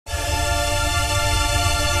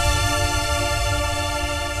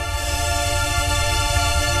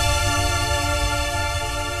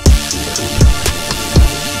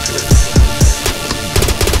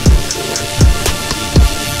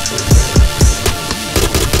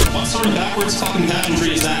backwards fucking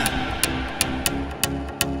pageantry is that?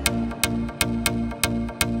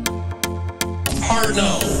 Hard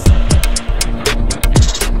no.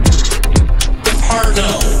 Hard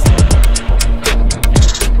no.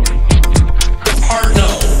 Hard no.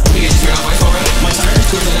 You get your my phone, my tire,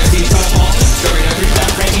 towards the next beat, cut a ball, strawberry daiquiri,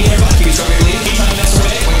 that cranky hair, but keep it strawberry lean, keep trying to mess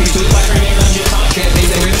away, when keep to the black ring, lemon gin tonic, champagne,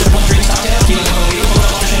 sangria, triple punch, drink, cocktail, keep on the lead, pour a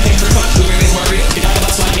lot of champagne for fun, blueberry based margarita, you die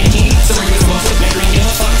about sliding in heat, summer gives a most, nectarine,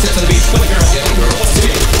 yellow, fuck, steps on the beach, with a girl, yeah, girl, what's to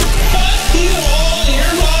be? You all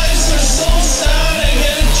your lives are so sad. I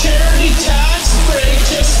get a charity tax break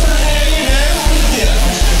just for hanging out with you.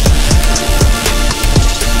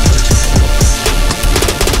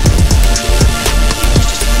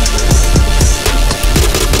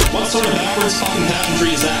 What sort of backwards fucking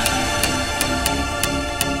pageantry is that?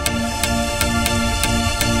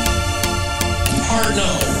 Hard no.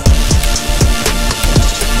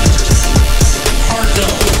 Hard no.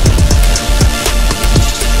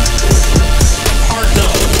 Hard no.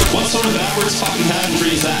 What sort of backwards fucking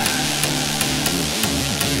pageantry is that?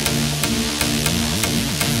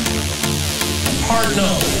 Hard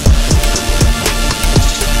no.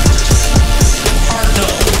 Hard no.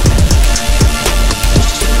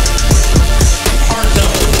 Hard no.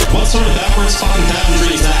 What sort of backwards fucking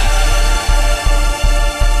pageantry is that?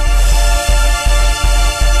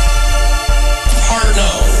 Hard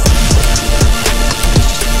no.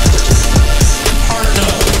 Hard no.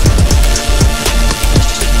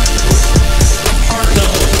 Hard no.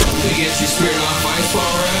 We get you smeared off ice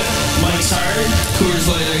while we're at it. Mike's hard. Coors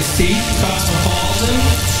Light iced tea. Cosmopolitan.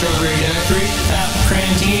 Strawberry daiquiri. Apple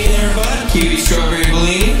cranky there, bud. Kiwi strawberry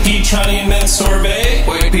bellini. Peach honey and mint sorbet.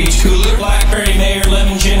 White peach cooler. Blackberry mayor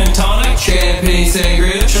lemon gin and tonic. Champagne sangria.